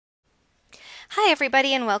Hi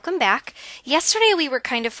everybody and welcome back. Yesterday we were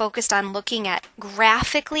kind of focused on looking at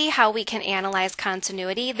graphically how we can analyze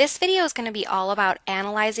continuity. This video is going to be all about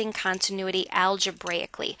analyzing continuity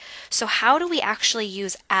algebraically. So how do we actually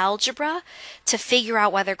use algebra to figure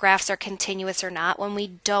out whether graphs are continuous or not when we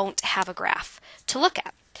don't have a graph to look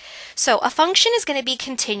at? So a function is going to be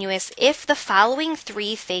continuous if the following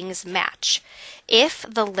three things match. If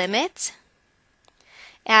the limit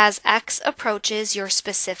as x approaches your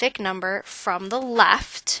specific number from the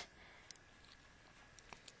left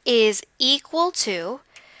is equal to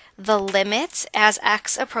the limit as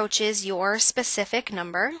x approaches your specific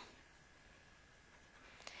number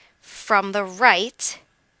from the right,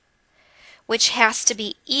 which has to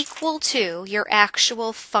be equal to your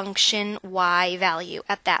actual function y value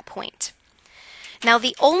at that point. Now,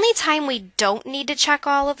 the only time we don't need to check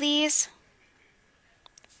all of these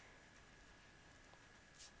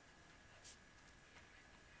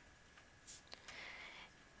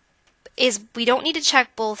is we don't need to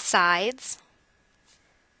check both sides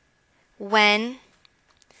when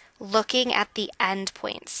looking at the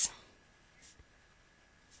endpoints.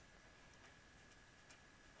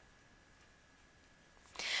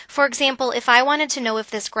 For example, if I wanted to know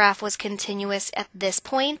if this graph was continuous at this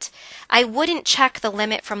point, I wouldn't check the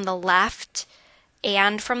limit from the left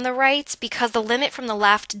and from the right because the limit from the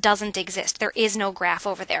left doesn't exist. There is no graph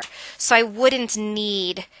over there. So I wouldn't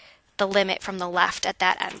need the limit from the left at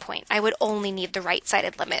that endpoint. I would only need the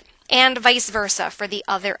right-sided limit, and vice versa for the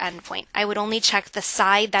other endpoint. I would only check the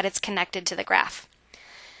side that it's connected to the graph.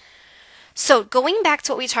 So going back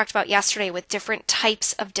to what we talked about yesterday with different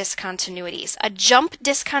types of discontinuities. A jump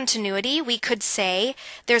discontinuity, we could say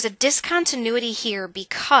there's a discontinuity here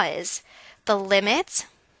because the limit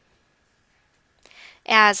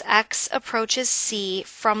as x approaches c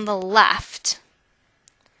from the left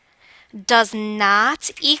does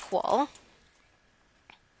not equal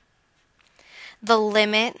the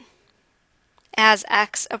limit as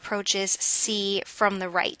x approaches c from the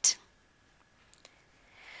right.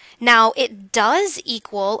 Now, it does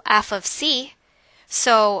equal f of c,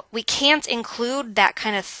 so we can't include that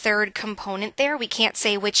kind of third component there. We can't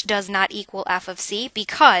say which does not equal f of c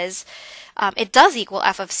because it does equal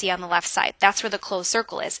f of c on the left side. That's where the closed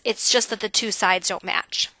circle is. It's just that the two sides don't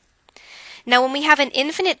match. Now, when we have an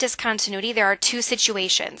infinite discontinuity, there are two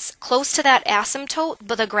situations. Close to that asymptote,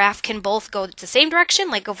 but the graph can both go the same direction,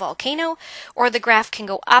 like a volcano, or the graph can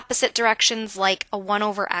go opposite directions, like a 1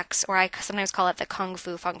 over x, or I sometimes call it the kung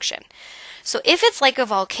fu function. So if it's like a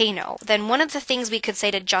volcano, then one of the things we could say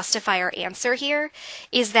to justify our answer here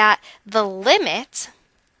is that the limit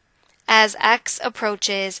as x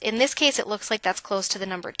approaches, in this case it looks like that's close to the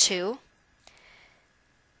number 2,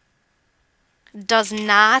 does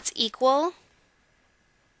not equal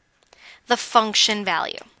the function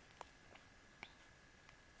value.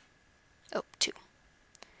 2.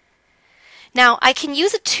 Now, I can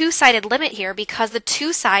use a two-sided limit here because the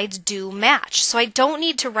two sides do match, so I don't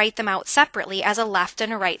need to write them out separately as a left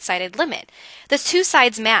and a right-sided limit. The two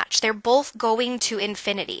sides match. They're both going to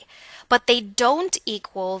infinity, but they don't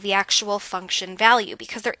equal the actual function value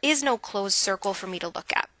because there is no closed circle for me to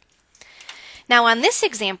look at. Now, on this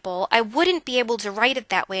example, I wouldn't be able to write it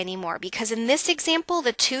that way anymore because in this example,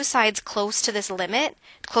 the two sides close to this limit,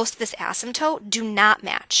 close to this asymptote, do not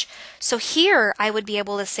match. So here, I would be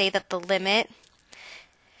able to say that the limit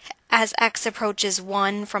as x approaches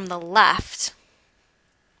 1 from the left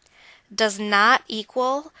does not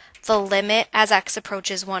equal the limit as x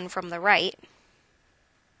approaches 1 from the right,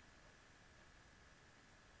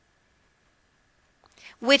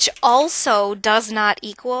 which also does not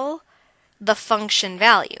equal the function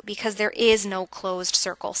value because there is no closed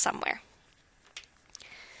circle somewhere.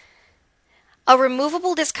 A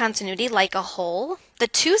removable discontinuity, like a hole, the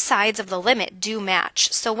two sides of the limit do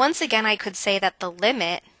match. So once again, I could say that the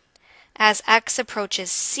limit as x approaches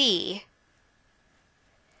c,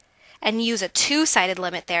 and use a two-sided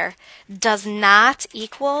limit there, does not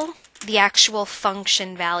equal the actual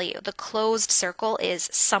function value. The closed circle is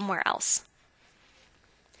somewhere else.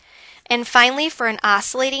 And finally, for an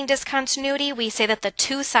oscillating discontinuity, we say that the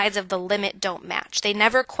two sides of the limit don't match. They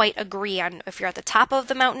never quite agree on if you're at the top of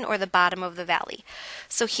the mountain or the bottom of the valley.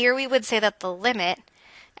 So here we would say that the limit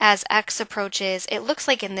as x approaches, it looks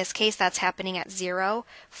like in this case that's happening at 0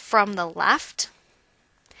 from the left,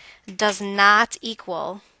 does not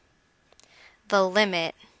equal the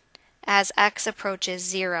limit as x approaches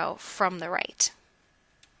 0 from the right.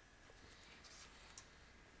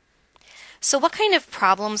 So what kind of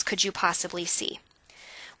problems could you possibly see?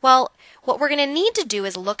 Well, what we're going to need to do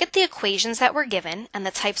is look at the equations that we're given and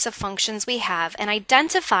the types of functions we have and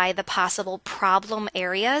identify the possible problem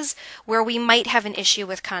areas where we might have an issue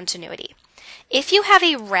with continuity. If you have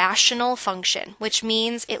a rational function, which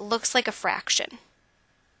means it looks like a fraction,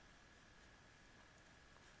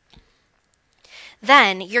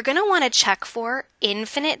 then you're going to want to check for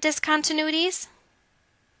infinite discontinuities,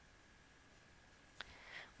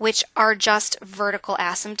 which are just vertical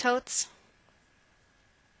asymptotes,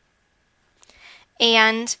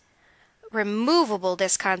 and removable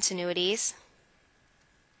discontinuities,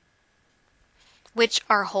 which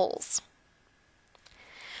are holes.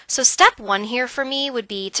 So step 1 here for me would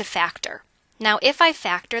be to factor. Now if I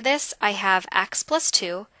factor this, I have x plus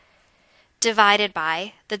 2 divided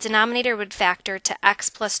by, the denominator would factor to x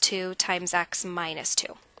plus 2 times x minus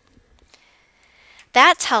 2.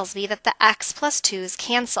 That tells me that the x plus 2's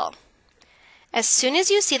cancel. As soon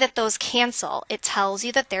as you see that those cancel, it tells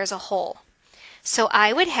you that there's a hole. So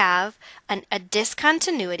I would have a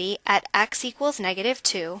discontinuity at x equals negative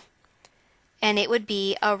 2, and it would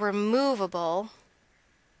be a removable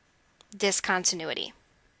discontinuity.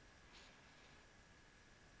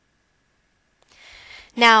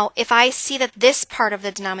 Now, if I see that this part of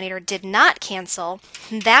the denominator did not cancel,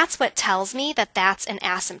 that's what tells me that that's an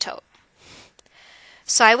asymptote.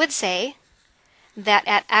 So I would say that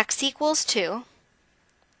at x equals 2,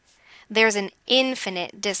 there's an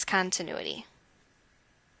infinite discontinuity.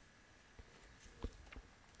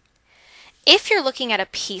 If you're looking at a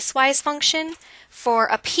piecewise function, for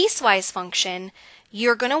a piecewise function,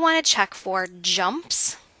 you're going to want to check for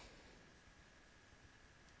jumps,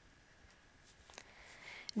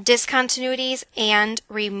 discontinuities, and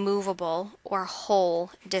removable or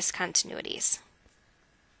whole discontinuities.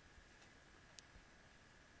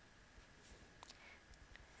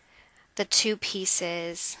 The two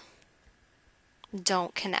pieces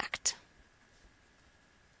don't connect.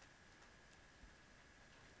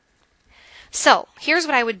 So here's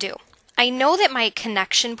what I would do. I know that my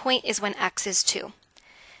connection point is when x is 2.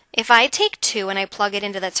 If I take 2 and I plug it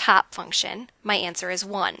into the top function, my answer is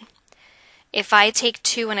 1. If I take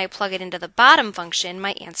 2 and I plug it into the bottom function,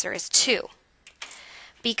 my answer is 2.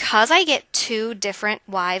 Because I get two different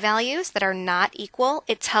y values that are not equal,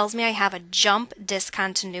 it tells me I have a jump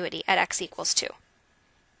discontinuity at x equals 2.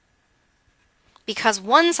 Because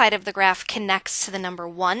one side of the graph connects to the number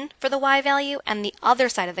 1 for the y value, and the other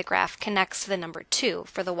side of the graph connects to the number 2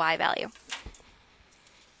 for the y value.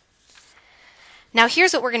 Now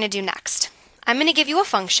here's what we're going to do next. I'm going to give you a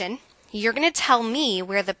function. You're going to tell me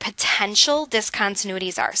where the potential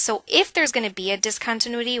discontinuities are. So if there's going to be a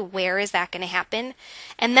discontinuity, where is that going to happen?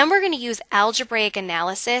 And then we're going to use algebraic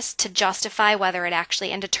analysis to justify whether it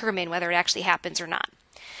actually, and determine whether it actually happens or not.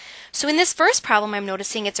 So in this first problem, I'm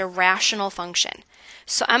noticing it's a rational function.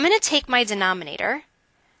 So I'm going to take my denominator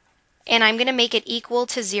and I'm going to make it equal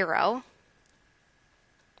to 0,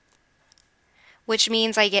 which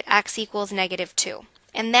means I get x equals negative 2.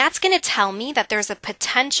 And that's going to tell me that there's a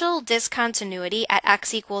potential discontinuity at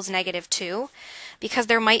x equals negative 2 because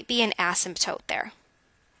there might be an asymptote there.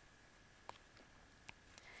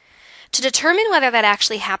 To determine whether that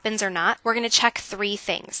actually happens or not, we're going to check three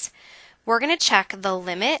things. We're going to check the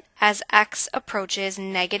limit as x approaches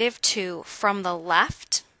negative 2 from the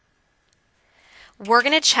left. We're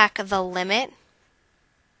going to check the limit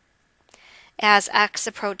as x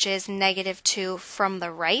approaches negative 2 from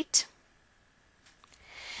the right.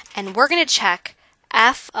 And we're going to check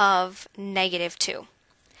f of negative 2.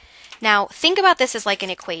 Now, think about this as like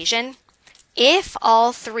an equation. If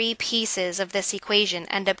all three pieces of this equation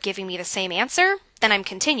end up giving me the same answer, then I'm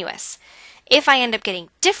continuous. If I end up getting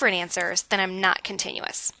different answers, then I'm not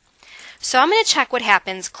continuous. So I'm going to check what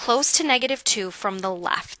happens close to negative 2 from the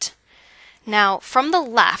left. Now, from the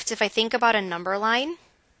left, if I think about a number line,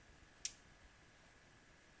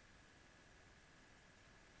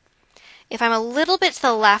 if I'm a little bit to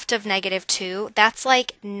the left of negative 2, that's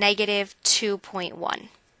like negative 2.1.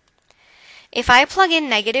 If I plug in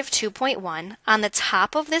negative 2.1, on the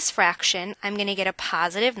top of this fraction, I'm going to get a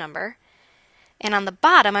positive number. And on the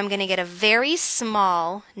bottom, I'm going to get a very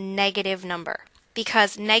small negative number.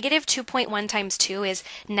 Because negative 2.1 times 2 is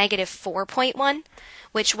negative 4.1,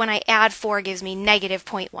 which when I add 4 gives me negative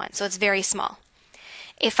 0.1. So it's very small.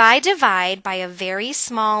 If I divide by a very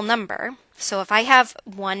small number, so if I have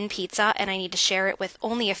one pizza and I need to share it with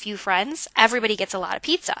only a few friends, everybody gets a lot of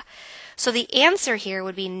pizza. So the answer here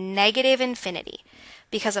would be negative infinity,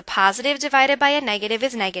 because a positive divided by a negative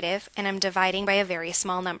is negative, and I'm dividing by a very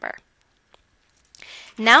small number.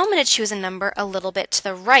 Now I'm going to choose a number a little bit to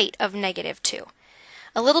the right of negative 2.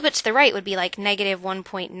 A little bit to the right would be like negative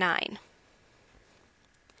 1.9.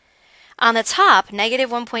 On the top,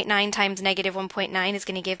 negative 1.9 times negative 1.9 is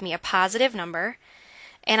going to give me a positive number.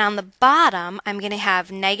 And on the bottom, I'm going to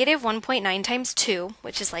have negative 1.9 times 2,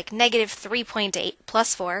 which is like negative 3.8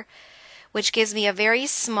 plus 4, which gives me a very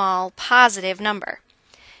small positive number.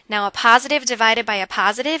 Now, a positive divided by a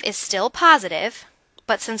positive is still positive,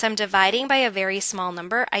 but since I'm dividing by a very small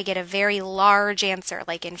number, I get a very large answer,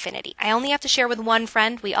 like infinity. I only have to share with one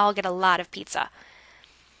friend. We all get a lot of pizza.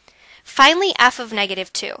 Finally, f of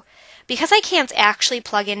negative 2. Because I can't actually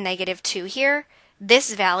plug in negative 2 here,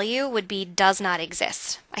 this value would be does not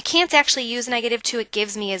exist. I can't actually use negative 2. It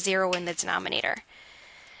gives me a 0 in the denominator.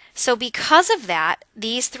 So because of that,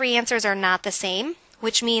 these three answers are not the same,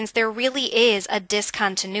 which means there really is a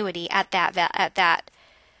discontinuity at that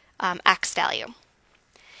x value.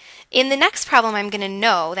 In the next problem, I'm going to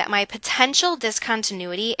know that my potential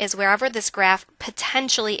discontinuity is wherever this graph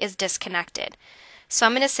potentially is disconnected. So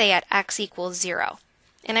I'm going to say at x equals 0.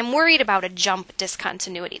 And I'm worried about a jump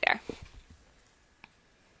discontinuity there.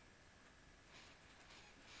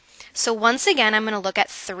 So once again, I'm going to look at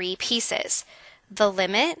three pieces. The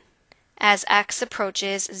limit as x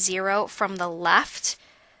approaches 0 from the left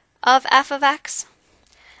of f of x.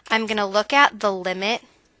 I'm going to look at the limit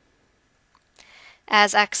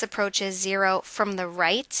as x approaches 0 from the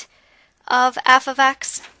right of f of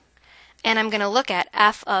x. And I'm going to look at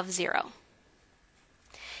f of 0.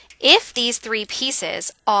 If these three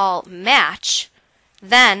pieces all match,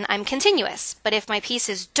 then I'm continuous. But if my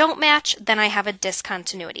pieces don't match, then I have a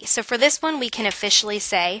discontinuity. So for this one, we can officially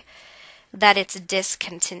say that it's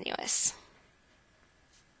discontinuous.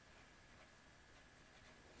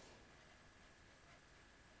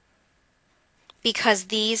 Because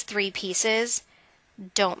these three pieces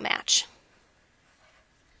don't match.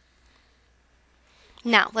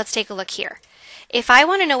 Now, let's take a look here. If I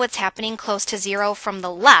want to know what's happening close to 0 from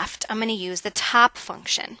the left, I'm going to use the top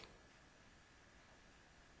function.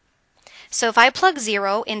 So if I plug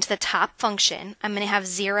 0 into the top function, I'm going to have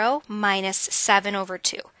 0 minus 7 over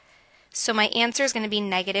 2. So my answer is going to be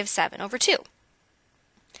negative 7 over 2.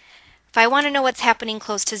 If I want to know what's happening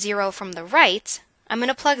close to 0 from the right, I'm going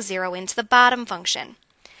to plug 0 into the bottom function.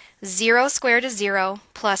 0 squared is 0,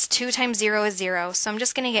 plus 2 times 0 is 0, so I'm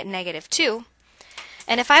just going to get negative 2.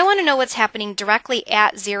 And if I want to know what's happening directly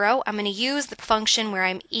at 0, I'm going to use the function where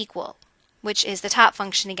I'm equal, which is the top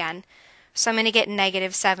function again. So I'm going to get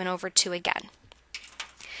negative 7 over 2 again.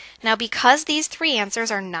 Now, because these three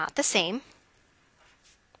answers are not the same,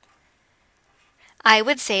 I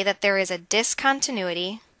would say that there is a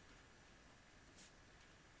discontinuity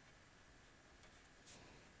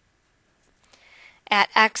at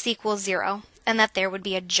x equals 0, and that there would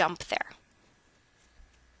be a jump there.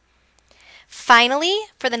 Finally,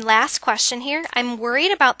 for the last question here, I'm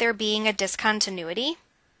worried about there being a discontinuity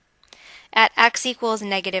at x equals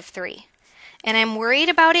negative 3. And I'm worried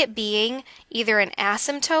about it being either an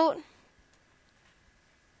asymptote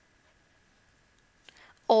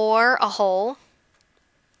or a whole,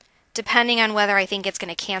 depending on whether I think it's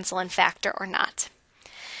going to cancel and factor or not.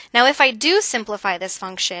 Now, if I do simplify this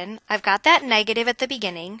function, I've got that negative at the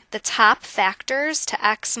beginning. The top factors to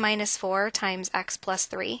x minus 4 times x plus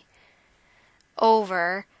 3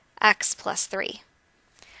 over x plus 3.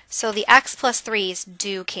 So the x plus 3's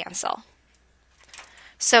do cancel.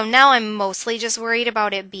 So now I'm mostly just worried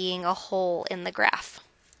about it being a hole in the graph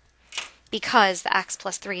because the x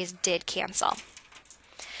plus 3's did cancel.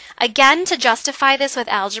 Again, to justify this with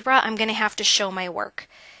algebra, I'm going to have to show my work.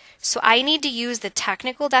 So I need to use the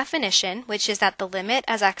technical definition, which is that the limit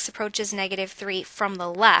as x approaches negative 3 from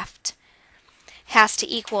the left has to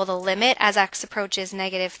equal the limit as x approaches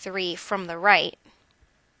negative 3 from the right,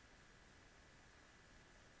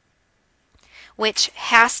 which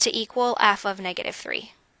has to equal f of negative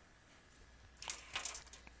 3.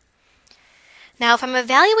 Now, if I'm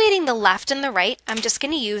evaluating the left and the right, I'm just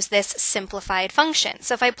going to use this simplified function.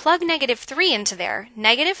 So if I plug negative 3 into there,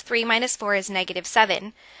 negative 3 minus 4 is negative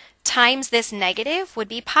 7, times this negative would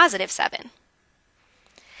be positive 7.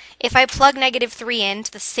 If I plug negative 3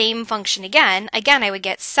 into the same function again, I would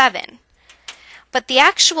get 7. But the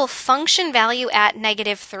actual function value at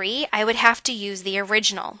negative 3, I would have to use the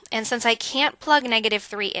original. And since I can't plug negative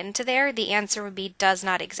 3 into there, the answer would be does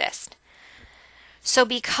not exist. So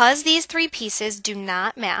because these three pieces do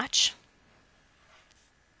not match,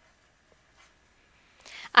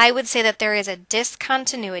 I would say that there is a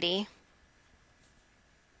discontinuity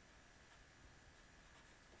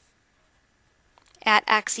at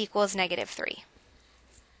x equals negative 3.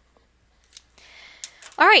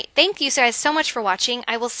 All right, thank you guys so much for watching.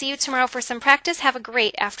 I will see you tomorrow for some practice. Have a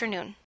great afternoon.